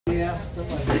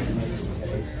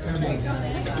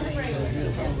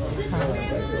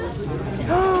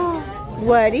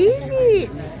What is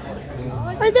it?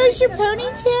 Are those your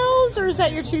ponytails or is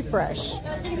that your toothbrush?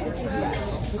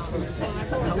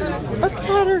 Look at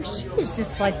her. She's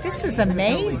just like, this is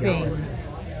amazing.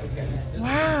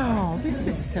 Wow, this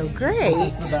is so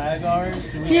great.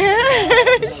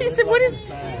 Yeah. She said, what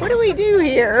do we do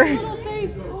here? You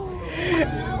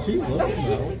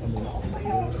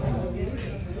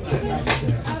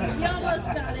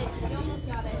almost got it. You almost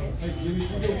got it.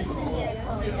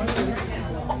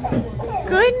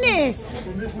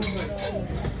 Goodness.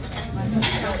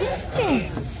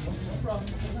 Goodness.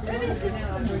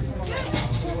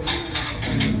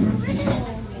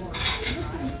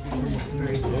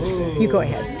 You go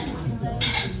ahead.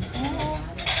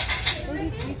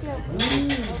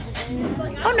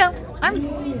 Oh no, I'm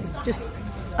just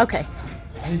okay.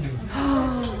 I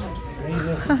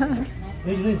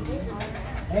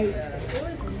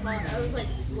was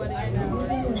like sweating.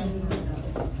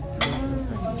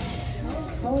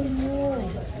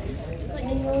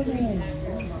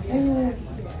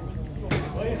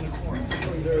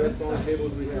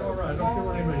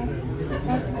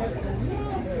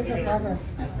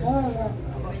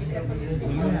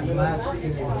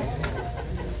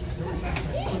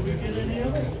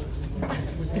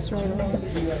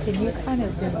 Can you kind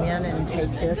of zoom in and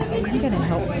take this? I'm going to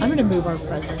help. I'm going to move our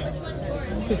presents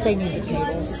because they need the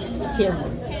tables. Here,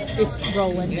 it's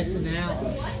rolling. Missing out.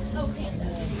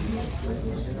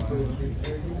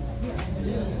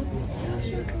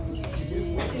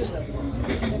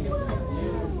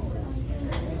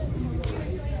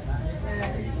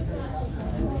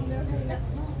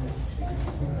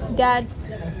 Dad.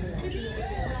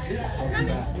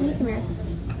 Come here.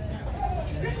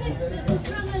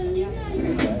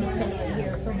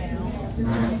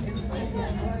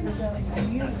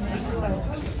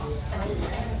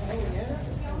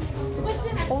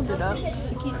 Hold it up.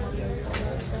 She keeps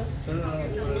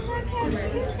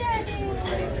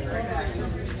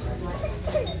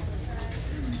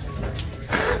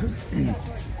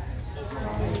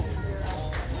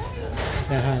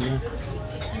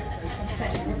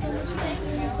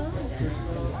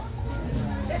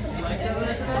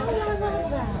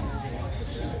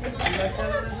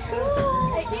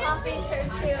I can't face her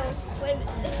too when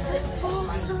it's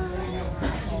awesome.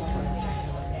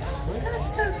 That's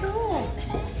so cool.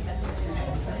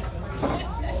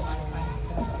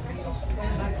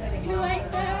 You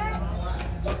like that?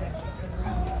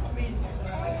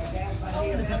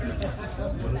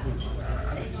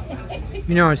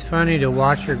 You know, it's funny to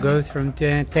watch her go through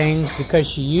things because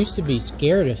she used to be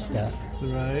scared of stuff.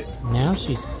 Right. Now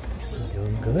she's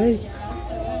doing good.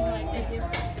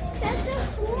 That's so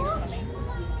cool.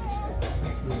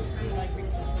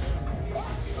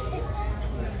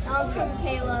 All from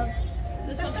Caleb.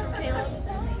 This one's from Caleb?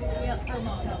 Yep.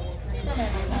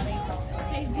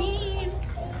 Okay, Bean.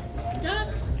 Duck.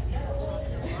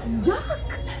 Duck.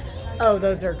 Oh,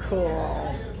 those are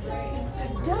cool.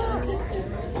 Duck.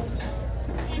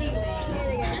 Anyway.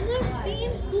 And look,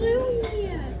 Bean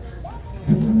Bluey.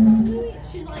 Bluey.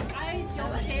 She's like, I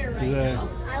don't care right now.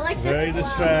 I like this Very flower.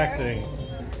 distracting.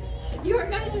 You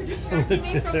guys are distracting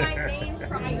me from my main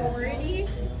priority.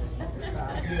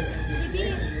 Hey,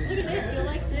 Bean, look at this. You'll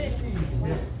like this.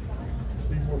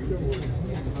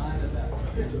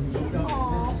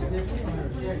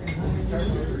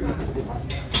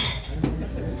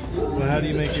 Well, how do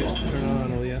you make it turn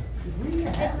on, Aaliyah?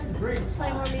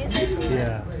 Play more music.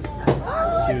 Yeah.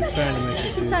 She was trying to make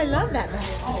it. She said, I love that.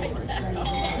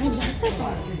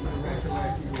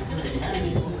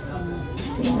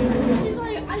 She's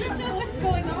like, I don't know what's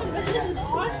going on, but this is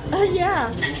awesome.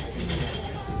 Yeah.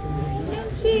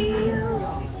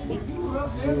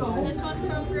 This one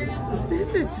from Grandpa.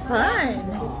 This is fun.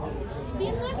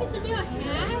 Bean, look, it's a new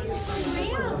hat from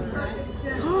Graham.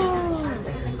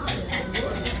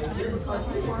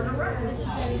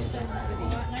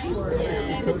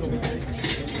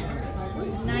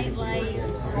 Nightlight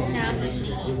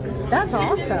establishing. That's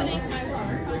awesome.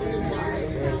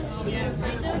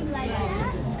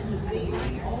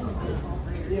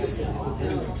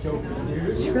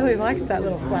 She really likes that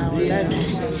little flower, doesn't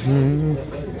she?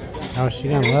 Mm-hmm. Oh, she's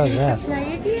gonna love that.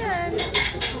 Play again.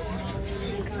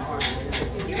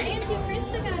 Your Auntie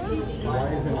Krista got you these.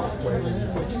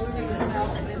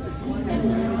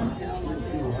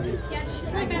 Yeah,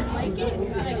 she's like, I like it,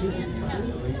 but I can't.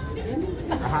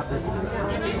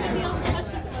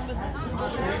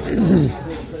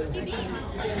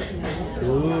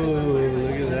 Ooh,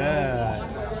 look at that.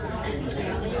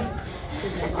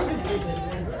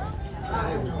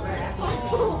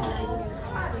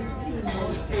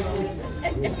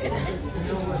 And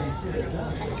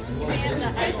the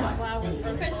ice and flour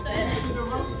for Kristen.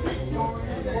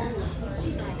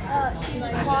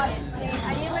 Watch me.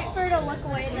 I need to wait for her to look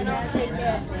away and then I'll take it.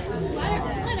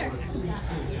 Let her.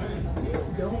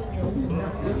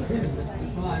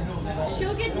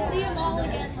 She'll get to see them all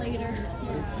again later.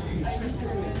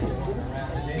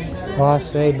 Boss,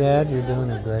 say, Dad, you're doing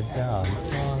a good job.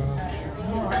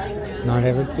 Not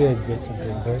every kid gets a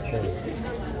good birthday.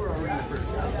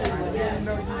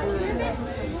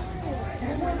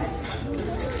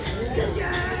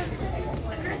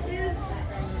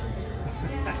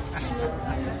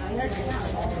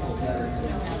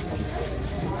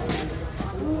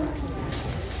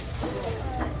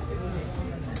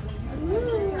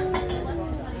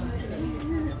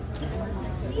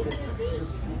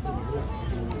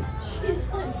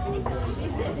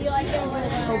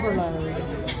 Overload.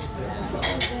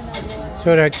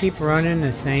 So do I keep running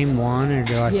the same one, or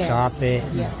do I stop it?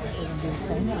 Yes, it'll be the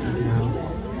same one.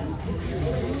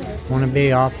 Want to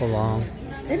be awful long.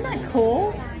 Isn't that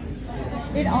cool?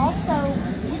 It also,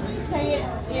 when you say it,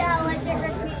 Yeah, like it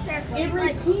repeats after it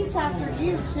repeats after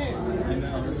you too. Isn't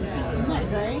that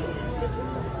great?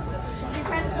 You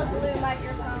press the blue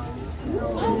microphone.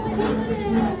 Oh, those are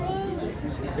cute.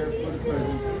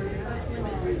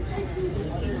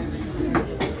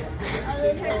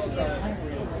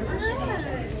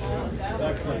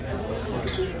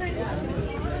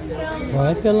 Well,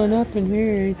 they're filling up in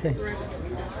here, ain't they?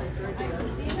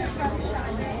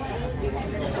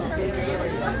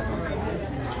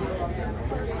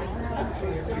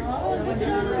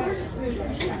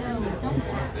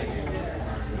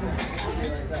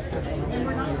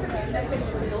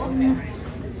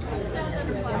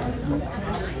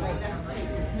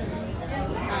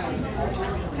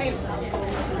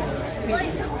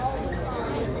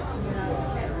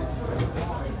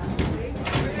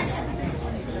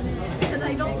 Because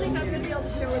I don't think I'm going to be able to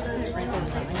show her the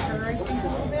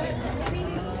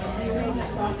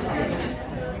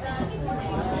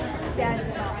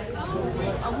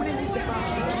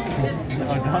No,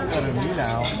 not gonna be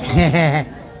now.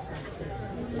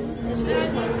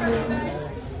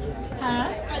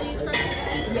 Huh? Are these for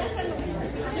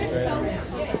They're so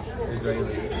good.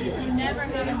 You never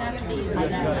have enough seeds.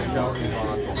 Show me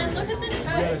boss. And look at this You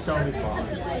gotta show me boss.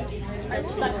 It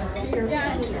sucks to your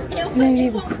Yeah. Not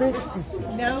even Christmas.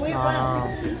 No, it won't.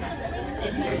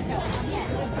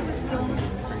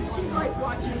 She's like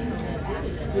watching.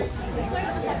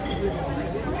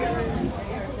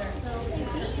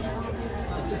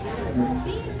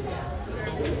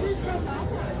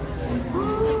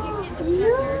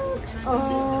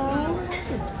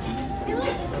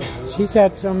 She's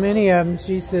had so many of them,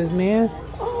 she says, man,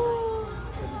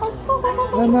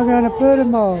 where am I going to put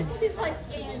them all? She's like,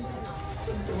 and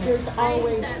There's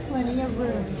always plenty of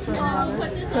room for another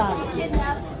stuff.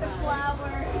 Kidnap the flower.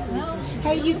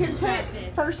 Hey, you can put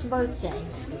first birthday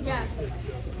yeah.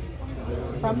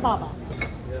 from Baba.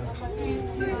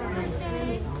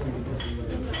 Birthday.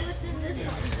 What's in this one?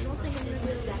 I don't think I'm gonna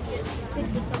be able to pick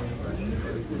this up.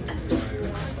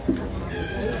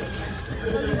 Oh,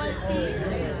 you want to see?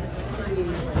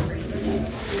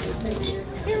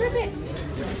 Hey, rip it!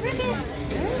 Rip it!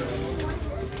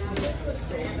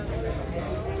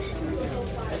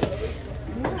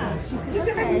 Yeah, she says,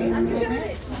 okay, I'm doing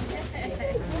it.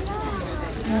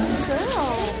 Girl.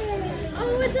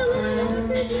 Oh, it's a little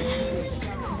baby.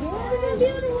 We're gonna be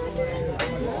able to watch it.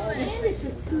 And it's a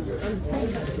scooter.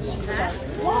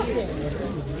 Walking.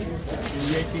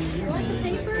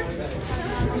 Paper?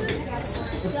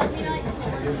 You want me to like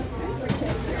pull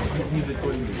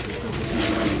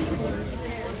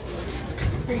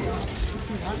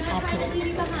I'll put it.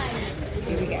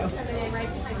 Here we go.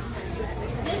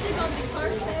 This is gonna be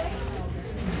perfect.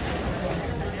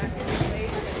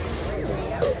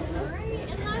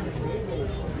 And last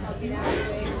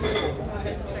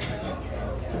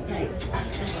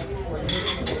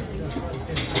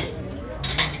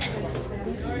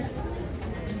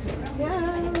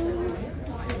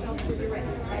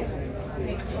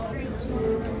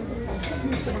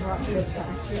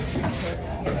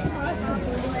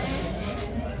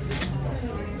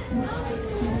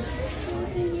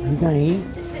You gonna eat?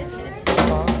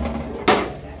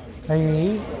 Are you gonna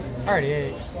eat? I already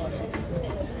ate.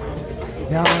 You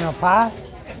don't want no pie?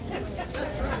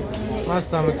 My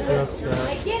stomach's too upset.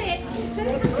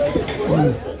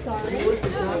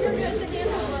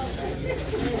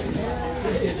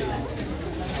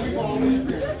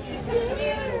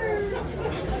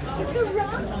 It's a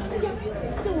rock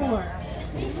dinosaur.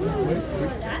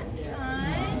 That's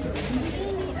fine.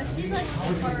 She's like,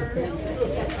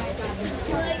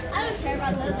 like, I don't care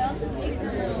about those. I also think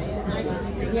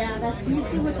Yeah, that's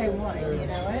usually what they want, you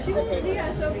know it? She won't do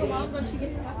that, so for mom when she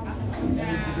gets happy.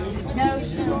 No,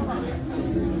 she won't.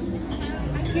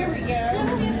 Here we go.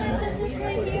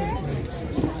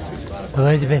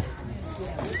 Elizabeth.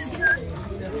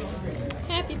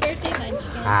 Happy birthday,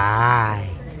 Munchkin. Hi.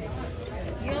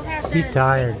 You'll have She's to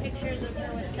tired. take pictures of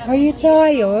her with stuff. Are you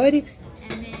tired?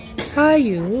 And then Are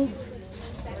you?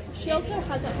 she also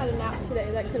hasn't had a nap today.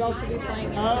 That could also be playing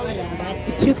into Oh, it. yeah, that's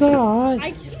It's your God.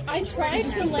 I tried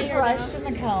to lay her brush down.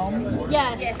 and the comb.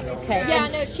 Yes. Okay. Yeah,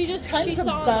 no, she Tons of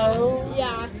saw bows. that.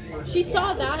 Yeah. She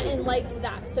saw that and liked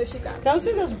that, so she grabbed it. Those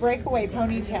are those breakaway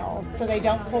ponytails, so they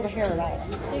don't pull the hair at all.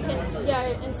 She can, yeah,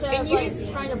 instead And of you like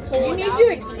just- trying to pull you it need out, to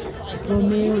you ex- just, like,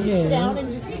 Sit down and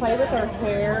just play with her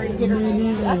hair and get her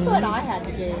used to. That's what I had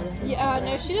to do. yeah,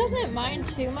 no, she doesn't mind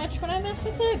too much when I mess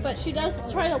with it, but she does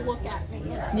try to look at me.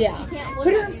 Yeah. She can't look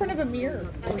Put her at in me. front of a mirror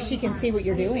where she can see what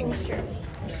you're doing.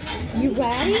 You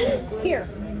ready? Here.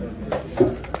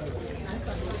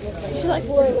 She's like,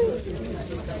 whoa.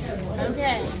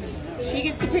 Okay. She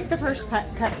gets to pick the first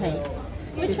cupcake.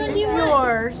 Which This one is do you want?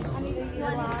 yours.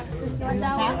 This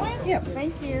That one? Yep.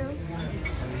 Thank you.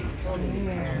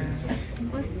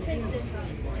 Let's take this.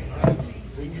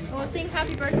 We'll sing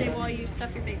happy birthday while you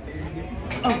stuff your face with it.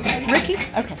 Oh, Ricky?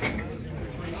 Okay.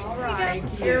 All right.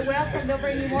 You're welcome. Don't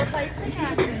bring me more plates than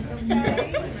happens,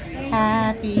 okay?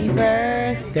 Happy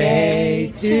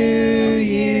birthday to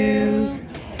you.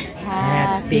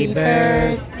 Happy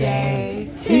birthday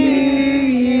to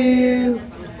you.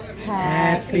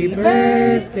 Happy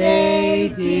birthday,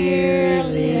 dear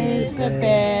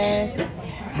Elizabeth.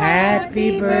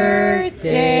 Happy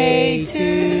birthday to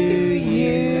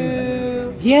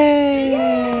you. Yay!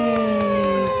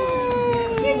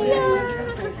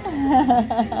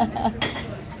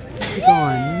 You're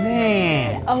going,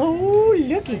 man. Oh,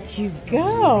 look at you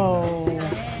go.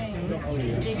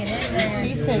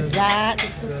 She says that's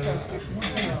the stuff.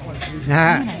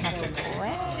 Ah.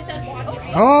 She said, watch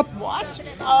me. Oh, Watch.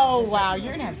 Oh, wow.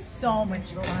 You're going to have so much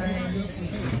fun.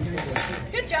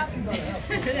 Good job.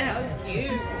 That was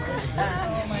cute.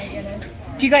 Oh, my goodness.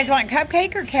 Do you guys want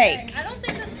cupcake or cake? I don't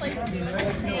think this place is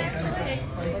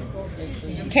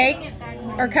good. Cake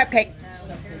or cupcake?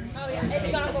 Oh, yeah.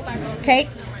 It's gotta go back on. Cake?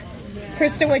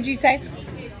 Krista, what'd you say?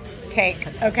 Cake.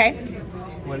 Okay.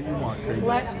 What do you want, Tree?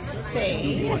 Let's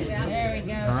see. There we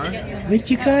go. Huh? what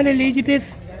you call it,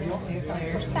 Elizabeth?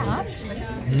 There's that.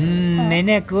 Ain't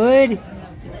that good? Did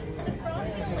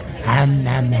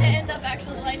it end up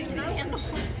actually lighting the candle?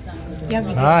 Yeah, we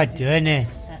did. Oh, goodness.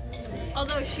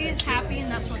 Although she is happy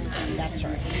and that's what's matters. That's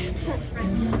right.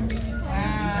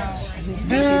 Wow. This is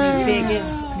the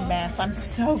biggest mess. I'm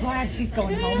so glad she's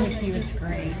going home with you. It's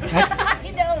great.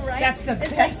 I know, right? That's the It's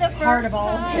best like the part of first all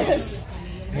of time. this.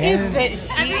 Yeah. Is that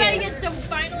she Everybody is. gets to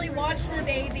finally watch the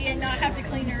baby and not have to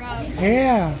clean her up.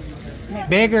 Yeah.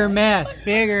 Bigger mess,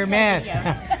 bigger mess.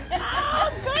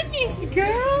 Oh, goodness,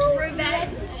 girl.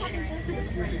 Revenge.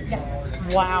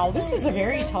 Wow, this is a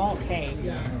very tall cake.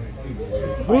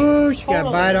 Ooh, she got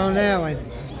a bite on that one.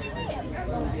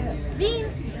 Bean.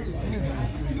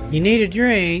 You need a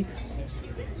drink.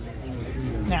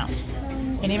 Now,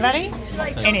 anybody?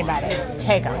 Anybody.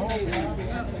 Take them.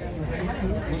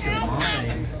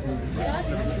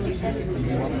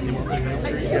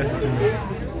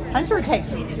 Hunter takes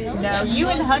them. No, you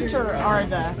and Hunter are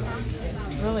the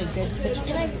really good pictures.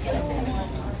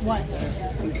 What?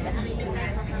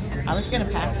 I was going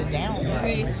to pass it down. What?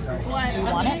 Do you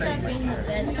want it? Being the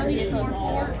best in the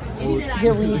world.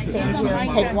 Here, will you stand here and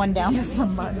take one down to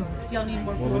somebody? Well, then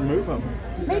move them.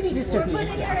 Maybe just a few.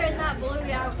 Putting her in that blue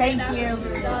outfit Thank after you.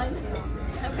 she's done.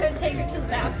 I'm going to take her to the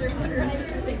bathroom, put her in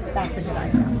the sink. That's a good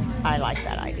idea. I like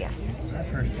that idea.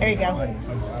 There you go.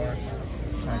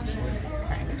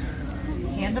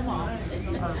 Hand them off. Or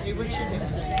do what you do.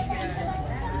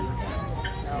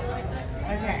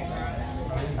 Okay.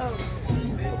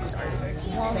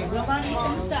 Well, they will not eat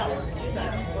themselves, so.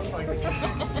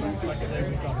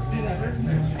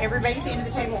 Everybody at the end of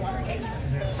the table wants cake.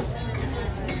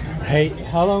 Hey,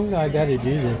 how long do I got to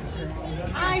do this?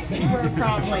 I think we're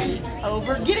probably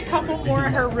over. Get a couple more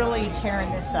of her really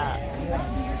tearing this up.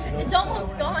 It's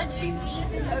almost gone. She's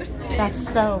eating most of it.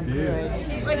 That's so good.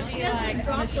 But she doesn't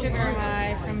drop the sugar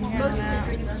high from here most of it's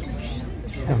already eaten.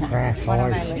 It's going to crash Why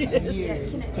don't hard. I let you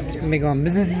It's going to be going.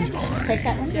 take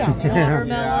that one down?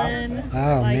 Watermelon.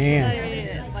 Oh, man.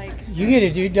 You get to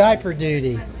do diaper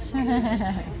duty.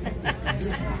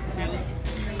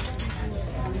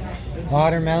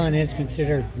 Watermelon is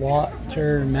considered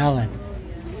watermelon.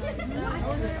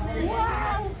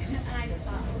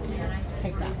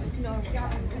 Take that one.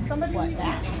 What,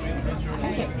 that?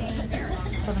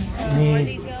 Are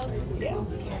these girls? Yeah.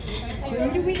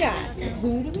 Who do we got?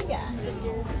 Who do we got?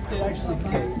 It actually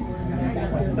fits.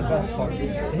 That's the best part.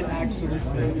 It actually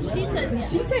fits. She says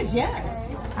yes. She says yes.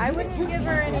 I wouldn't give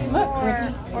her any Look, more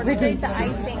Ricky. or Ricky. scrape the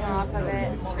icing off of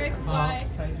it Scrape why?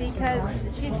 because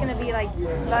she's gonna be like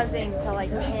buzzing to like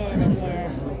 10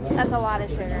 again. That's a lot of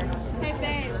sugar. Hey,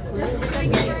 babe. Just should I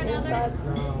give her another?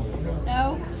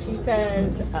 No? She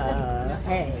says,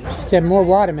 hey. She said more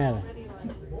watermelon.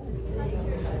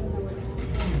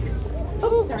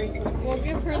 Oh, sorry. We'll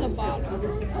give her the bottom.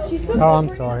 She's supposed Oh, to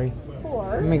I'm sorry. four.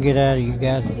 Let me get out of you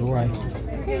guys' way.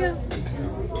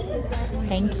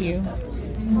 Thank you.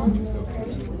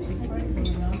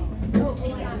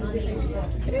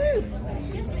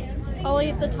 I'll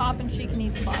eat the top and she can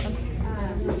eat the bottom.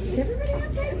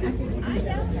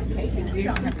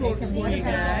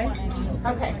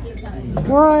 Okay.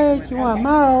 What? You want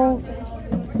more?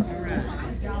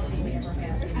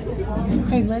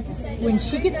 Hey, when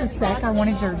she gets a sec, I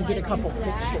wanted her to get a couple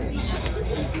pictures.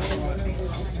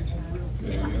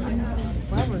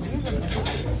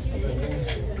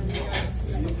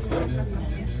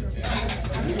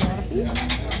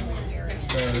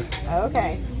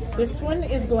 Okay. This one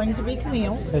is going to be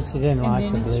Camille's. But she didn't And like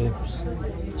then the it's-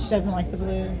 blue. She doesn't like the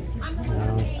blue.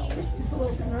 No.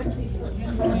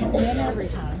 Can't win every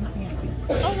time.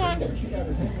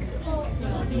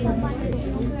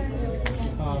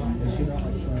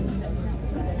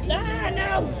 Ah,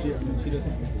 no!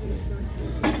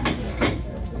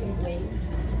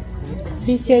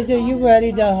 She says, are you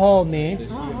ready to hold me?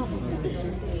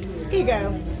 Here you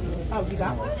go. Oh, you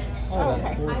got one? Oh,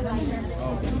 okay.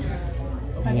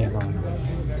 Yeah, going.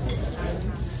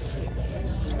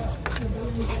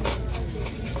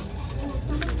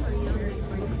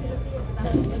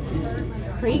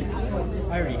 Creek?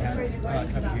 I already have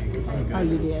cupcake. Oh,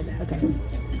 you did? Okay.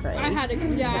 Great. I had the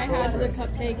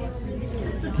cupcake.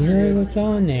 Yeah, what's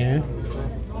on there?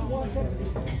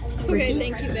 Okay,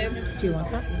 thank you, babe. Do you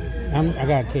want that? I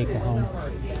got a cake at home.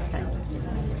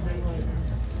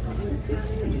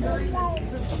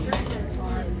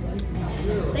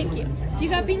 Thank you. Do you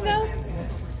got bingo?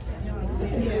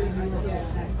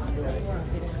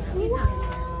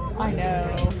 I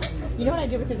know. You know what I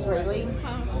did with Israeli?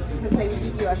 Because they would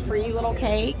give you a free little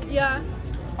cake Yeah.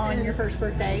 on your first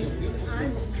birthday.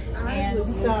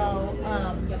 And so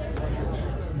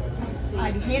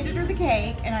I handed her the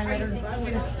cake and I let her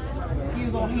get a few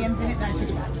little hands in it and I took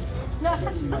it back.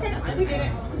 Okay, we did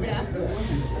it. Yeah.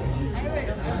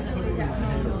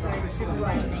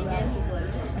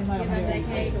 And let them do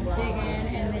it.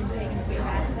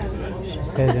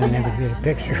 Says I never get a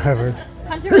picture of her.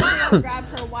 Hunter was able to grab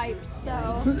her wipes, so.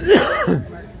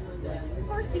 Of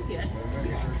course he could.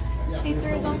 He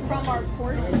threw them from our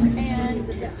porch and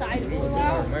the side blew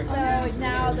out, so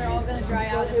now they're all going to dry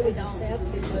out if we don't.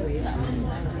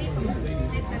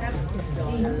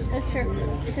 That's true.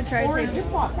 You can try to Or a tape.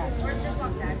 Ziploc bag.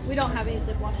 We don't have any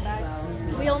Ziploc bags.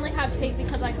 We only have tape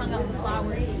because I hung up the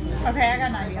flowers. Okay, I got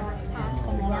an idea. A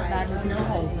Walmart bag with no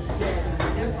holes in it.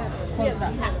 We Close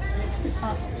have it up.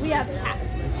 cats. We have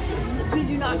cats. We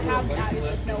do not have bags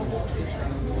with no holes in it.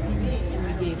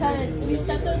 Because you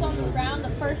set those on the ground, the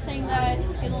first thing that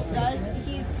Skittles does,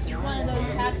 he's one of those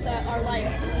cats that are like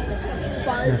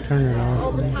buzz Turn it on.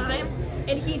 all the time,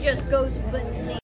 and he just goes bananas.